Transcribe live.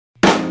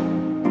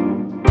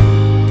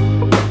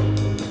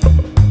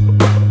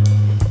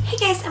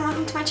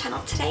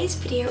today's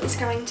video is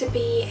going to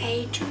be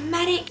a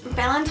dramatic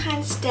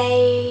Valentine's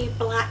Day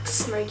black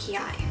smoky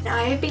eye. Now,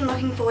 I have been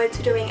looking forward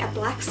to doing a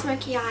black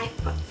smoky eye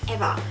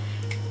forever,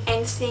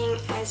 and seeing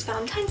as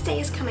Valentine's Day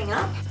is coming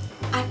up,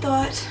 I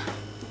thought,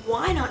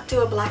 why not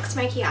do a black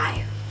smoky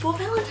eye for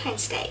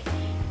Valentine's Day?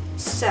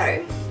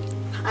 So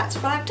that's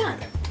what I've done,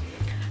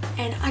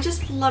 and I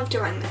just love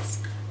doing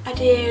this. I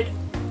did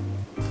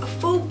a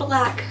full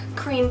black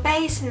cream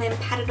base and then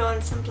patted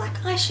on some black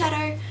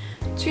eyeshadow,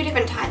 two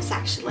different types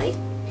actually,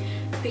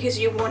 because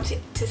you want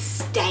it to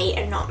stay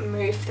and not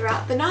move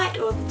throughout the night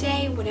or the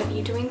day, whatever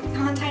you're doing for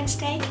Valentine's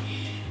Day.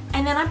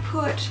 And then I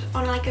put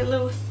on like a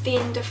little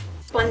thin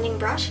blending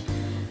brush,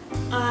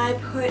 I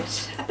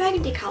put a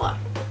burgundy colour,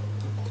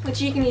 which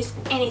you can use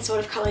any sort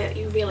of colour that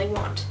you really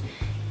want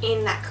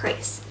in that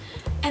crease.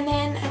 And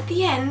then at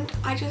the end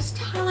I just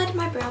highlighted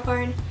my brow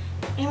bone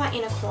in my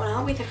inner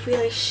corner with a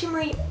really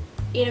shimmery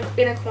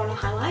inner corner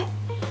highlight,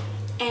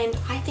 and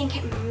I think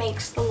it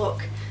makes the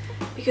look,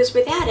 because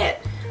without it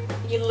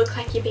you look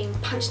like you're being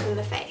punched in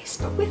the face,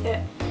 but with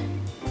it,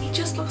 it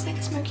just looks like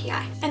a smoky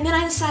eye. And then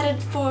I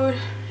decided for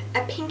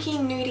a pinky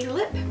nudie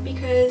lip,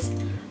 because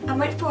I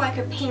went for like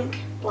a pink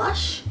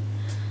blush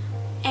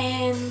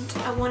and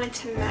I wanted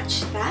to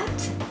match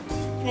that,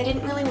 and I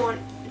didn't really want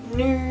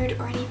nude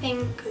or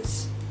anything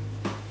because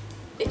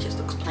it just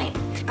looks plain.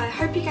 I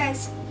hope you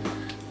guys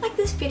like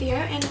this video,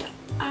 and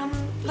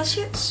let's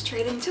get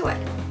straight into it.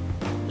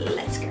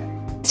 Let's go.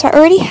 So I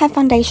already have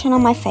foundation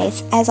on my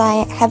face, as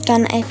I have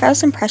done a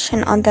first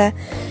impression on the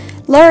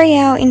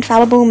L'Oreal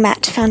Infallible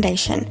Matte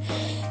Foundation.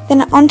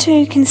 Then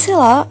onto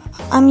concealer,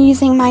 I'm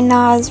using my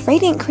Nars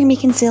Radiant Creamy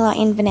Concealer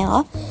in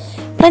Vanilla,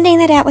 blending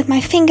that out with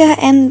my finger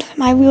and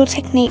my Real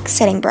Technique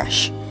setting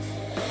brush.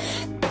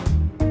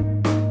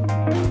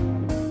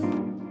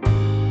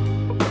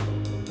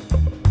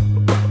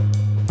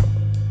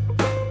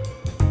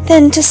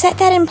 Then to set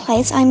that in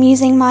place, I'm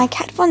using my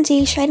Kat Von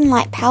D Shade and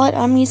Light palette.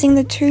 I'm using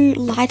the two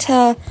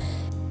lighter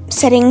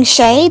setting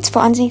shades for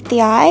underneath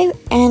the eye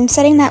and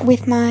setting that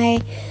with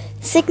my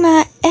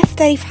Sigma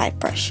F35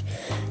 brush.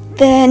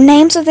 The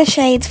names of the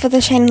shades for the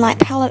Shade and Light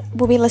palette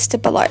will be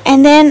listed below.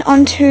 And then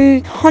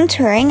onto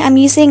contouring, I'm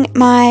using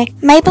my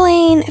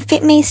Maybelline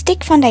Fit Me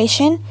Stick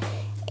Foundation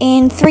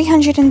in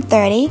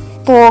 330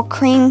 for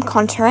cream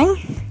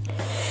contouring.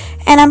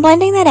 And I'm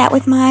blending that out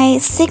with my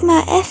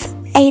Sigma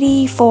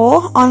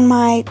F84 on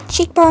my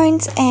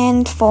cheekbones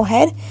and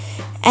forehead.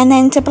 And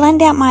then to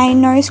blend out my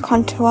nose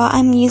contour,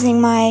 I'm using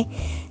my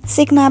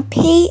Sigma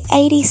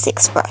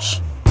P86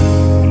 brush.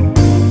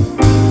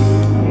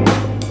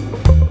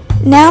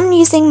 Now I'm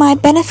using my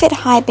Benefit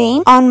High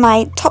Beam on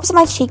my tops of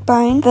my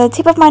cheekbone, the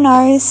tip of my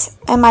nose,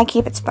 and my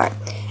cupid's bow.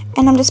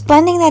 And I'm just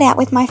blending that out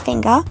with my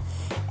finger.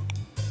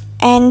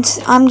 And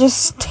I'm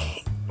just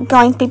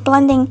going to be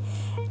blending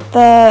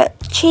the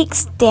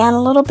cheeks down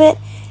a little bit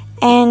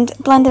and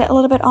blended it a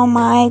little bit on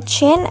my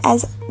chin,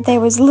 as there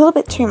was a little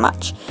bit too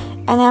much.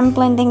 And I'm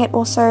blending it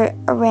also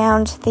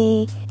around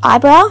the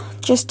eyebrow,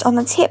 just on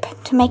the tip,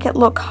 to make it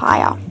look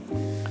higher.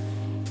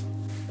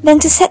 Then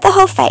to set the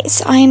whole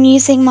face, I am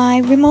using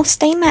my Rimmel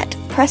Stay Matte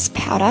Pressed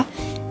Powder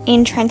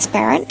in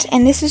Transparent,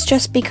 and this is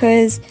just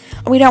because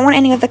we don't want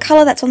any of the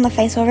colour that's on the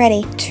face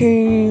already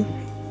to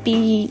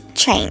be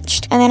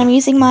changed. And then I'm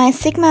using my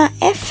Sigma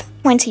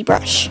F20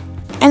 brush.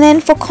 And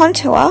then for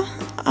contour,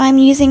 I'm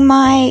using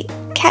my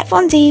Kat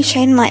Von D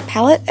Shade and Light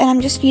palette, and I'm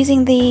just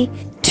using the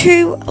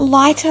two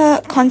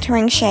lighter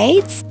contouring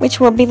shades, which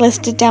will be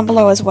listed down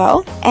below as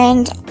well.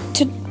 And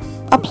to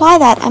apply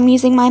that, I'm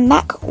using my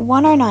MAC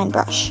 109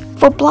 brush.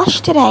 For blush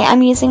today,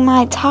 I'm using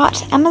my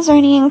Tarte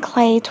Amazonian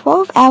Clay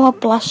 12-Hour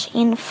Blush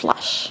in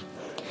Flush.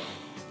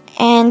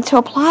 And to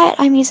apply it,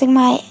 I'm using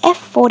my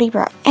F40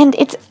 brush. And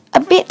it's a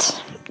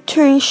bit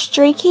too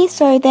streaky,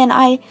 so then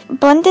I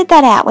blended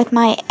that out with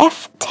my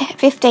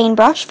F15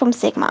 brush from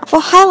Sigma. For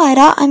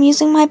highlighter, I'm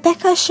using my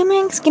Becca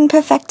Shimmering Skin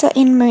Perfector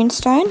in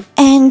Moonstone,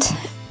 and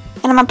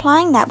I'm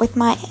applying that with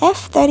my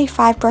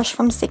F35 brush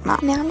from Sigma.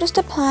 Now I'm just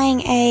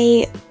applying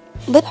a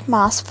lip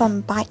mask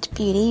from Bite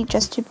Beauty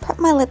just to prep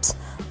my lips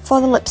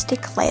for the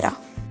lipstick later.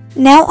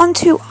 Now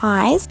onto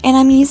eyes, and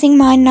I'm using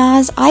my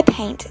Nars Eye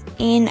Paint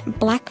in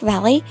Black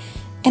Valley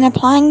and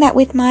applying that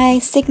with my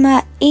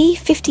Sigma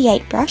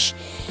E58 brush.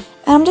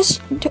 And I'm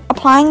just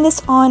applying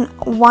this on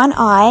one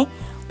eye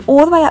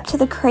all the way up to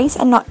the crease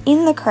and not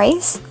in the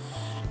crease.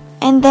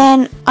 And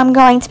then I'm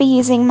going to be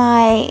using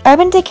my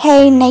Urban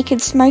Decay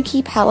Naked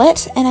Smoky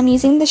palette, and I'm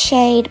using the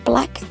shade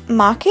Black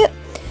Market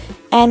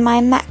and my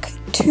MAC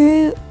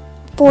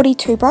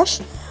 242 brush,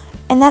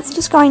 and that's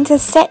just going to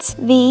set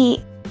the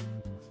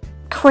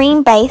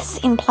cream base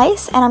in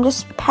place, and I'm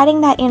just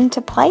patting that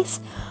into place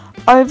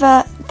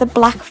over the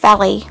Black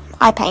Valley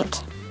eye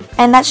paint.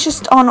 And that's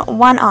just on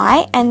one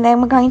eye, and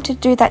then we're going to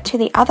do that to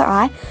the other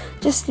eye,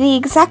 just the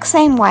exact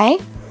same way.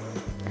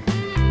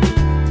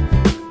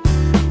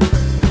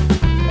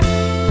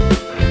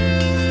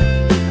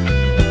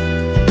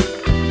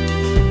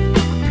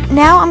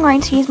 Now I'm going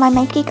to use my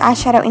Make Geek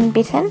eyeshadow in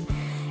Bitten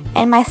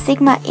and my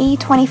Sigma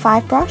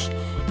E25 brush,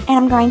 and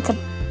I'm going to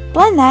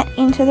blend that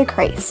into the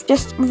crease,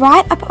 just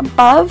right up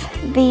above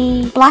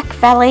the black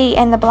valley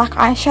and the black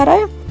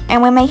eyeshadow.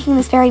 And we're making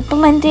this very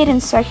blended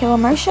in circular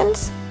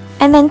motions.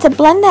 And then to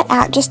blend that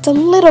out just a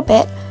little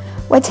bit,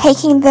 we're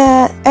taking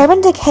the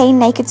Urban Decay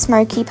Naked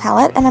Smoky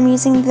palette, and I'm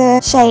using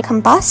the shade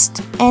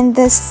Combust and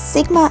the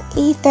Sigma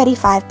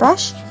E35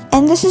 brush.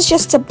 And this is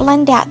just to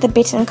blend out the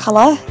Bitten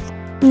colour.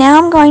 Now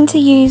I'm going to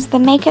use the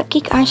Makeup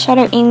Geek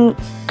eyeshadow in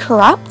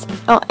Corrupt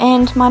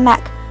and my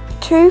MAC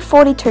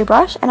 242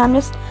 brush, and I'm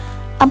just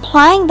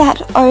applying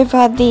that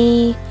over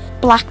the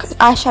black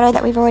eyeshadow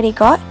that we've already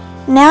got.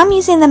 Now I'm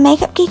using the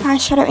Makeup Geek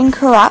eyeshadow in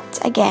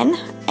Corrupt again,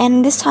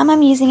 and this time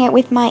I'm using it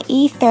with my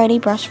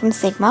E30 brush from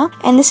Sigma,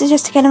 and this is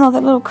just to get in all the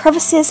little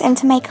crevices and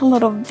to make a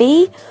little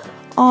V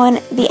on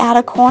the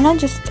outer corner,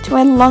 just to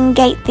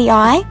elongate the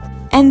eye.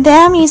 And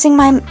then I'm using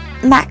my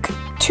MAC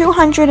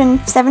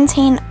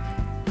 217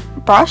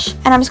 brush,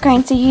 and I'm just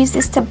going to use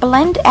this to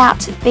blend out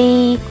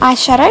the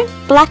eyeshadow,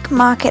 Black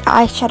Market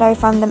eyeshadow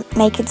from the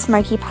Naked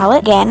Smoky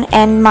palette again,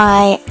 and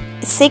my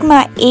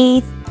Sigma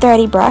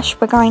E30 brush.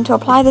 We're going to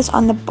apply this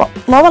on the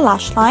lower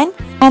lash line,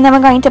 and then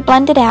we're going to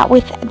blend it out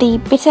with the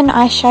Bitten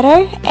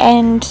eyeshadow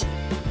and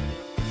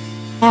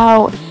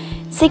our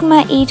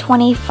Sigma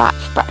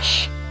E25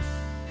 brush.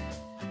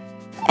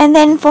 And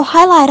then for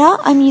highlighter,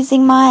 I'm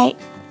using my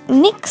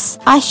NYX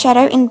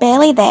eyeshadow in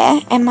Barely There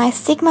and my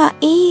Sigma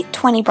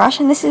E20 brush,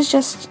 and this is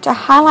just to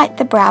highlight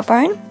the brow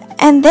bone.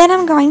 And then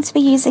I'm going to be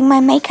using my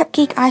Makeup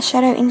Geek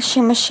eyeshadow in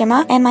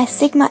Shimmer and my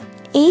Sigma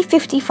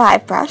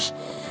E55 brush,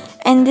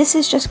 and this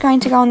is just going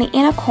to go on the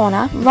inner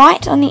corner,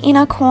 right on the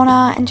inner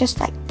corner, and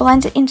just like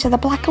blend it into the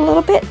black a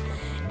little bit.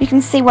 You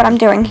can see what I'm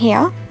doing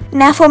here.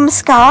 Now for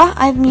mascara,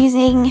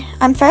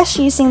 I'm first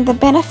using the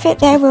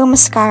Benefit Real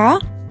Mascara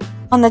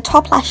on the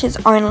top lashes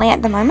only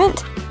at the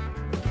moment.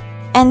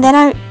 And then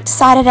I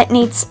decided it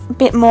needs a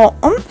bit more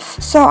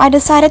oomph, so I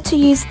decided to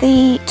use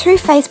the Too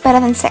Faced Better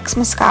Than Sex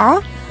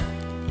mascara,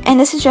 and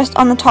this is just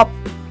on the top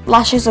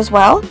lashes as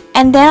well.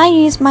 And then I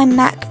use my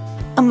MAC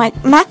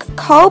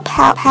Kohl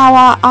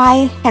Power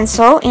Eye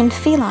Pencil in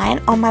Feline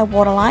on my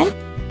waterline,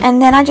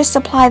 and then I just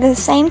apply the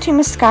same two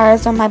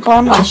mascaras on my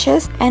bottom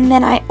lashes, and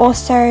then I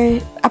also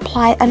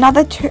apply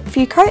another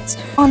few coats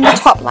on the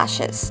top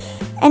lashes.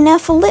 And now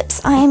for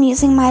lips, I am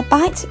using my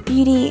Bite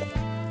Beauty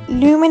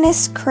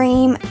Luminous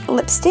Cream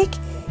lipstick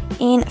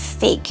in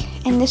Fig,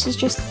 and this is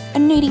just a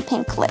nudie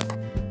pink lip.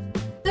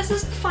 This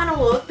is the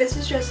final look. This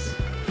is just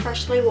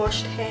freshly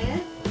washed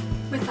hair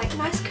with like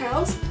nice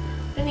curls.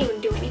 I didn't even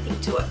do anything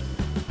to it,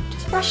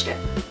 just brushed it.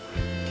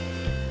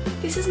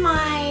 This is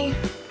my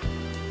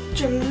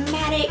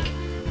dramatic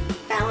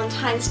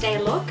Valentine's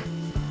Day look.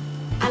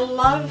 I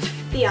love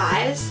the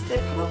eyes.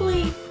 They're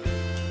probably,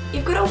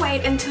 you've got to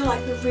wait until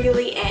like the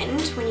really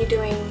end when you're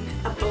doing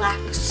a black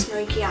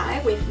smoky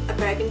eye with a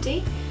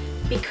burgundy,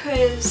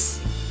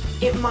 because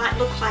it might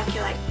look like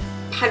you're like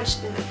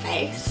punched in the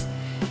face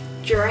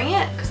during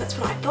it, because that's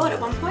what I thought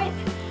at one point.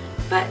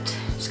 But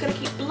just gotta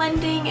keep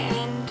blending,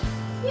 and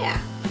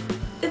yeah,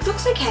 it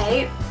looks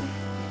okay.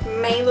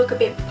 It may look a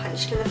bit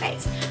punched in the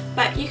face,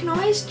 but you can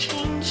always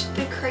change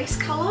the crease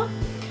colour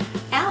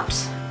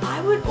out.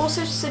 I would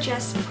also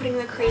suggest putting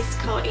the crease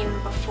colour in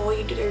before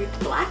you do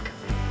the black.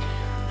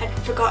 I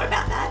forgot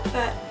about that,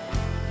 but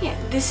yeah,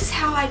 this is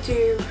how I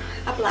do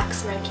a black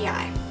smoky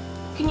eye.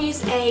 You can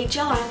use a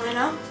gel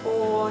eyeliner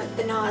or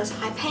the Nars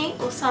eye paint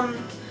or some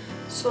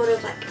sort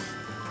of like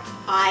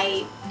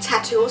eye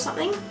tattoo or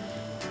something.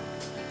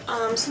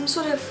 Some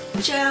sort of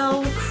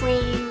gel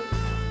cream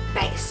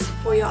base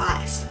for your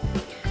eyes.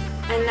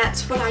 And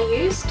that's what I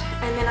used.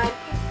 And then I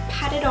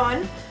patted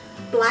on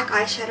black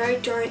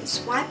eyeshadow. Don't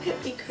swipe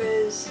it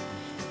because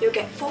you'll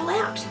get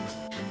fallout.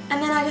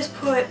 And then I just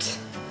put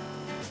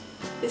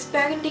this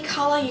burgundy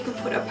colour. You can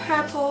put a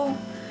purple,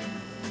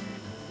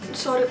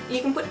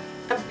 you can put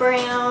a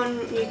brown,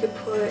 you could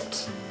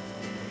put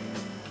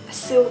a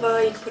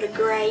silver, you could put a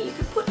grey, you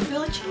could put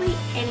literally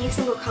any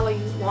single colour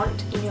you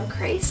want in your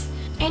crease.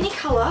 Any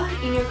colour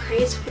in your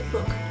crease would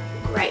look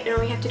great, and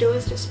all you have to do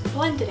is just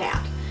blend it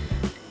out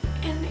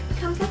and it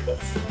becomes like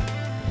this.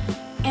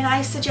 And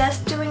I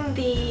suggest doing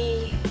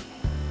the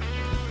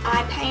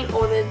eye paint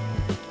or the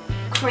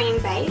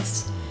cream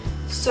base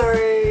so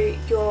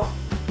your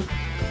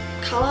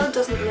colour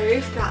doesn't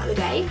move throughout the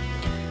day,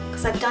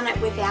 because I've done it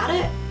without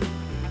it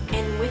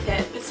and with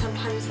it, but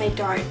sometimes they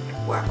don't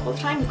work all the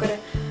time. You've got to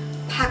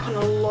pack on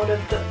a lot of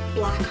the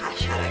black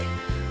eyeshadow.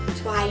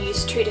 That's why I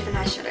use two different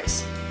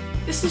eyeshadows.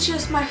 This is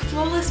just my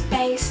flawless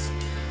base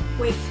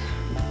with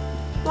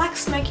black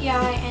smoky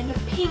eye and a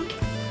pink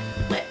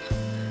lip.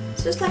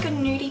 It's just like a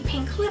nudie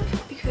pink lip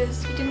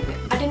because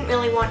I didn't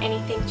really want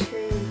anything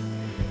too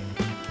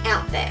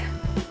out there.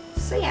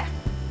 So yeah.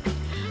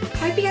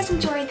 Hope you guys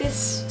enjoyed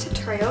this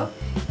tutorial.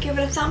 Give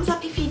it a thumbs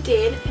up if you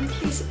did, and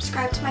please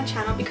subscribe to my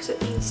channel because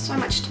it means so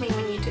much to me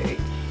when you do.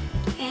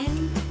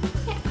 And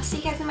yeah, I'll see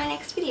you guys in my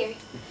next video.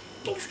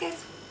 Thanks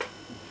guys.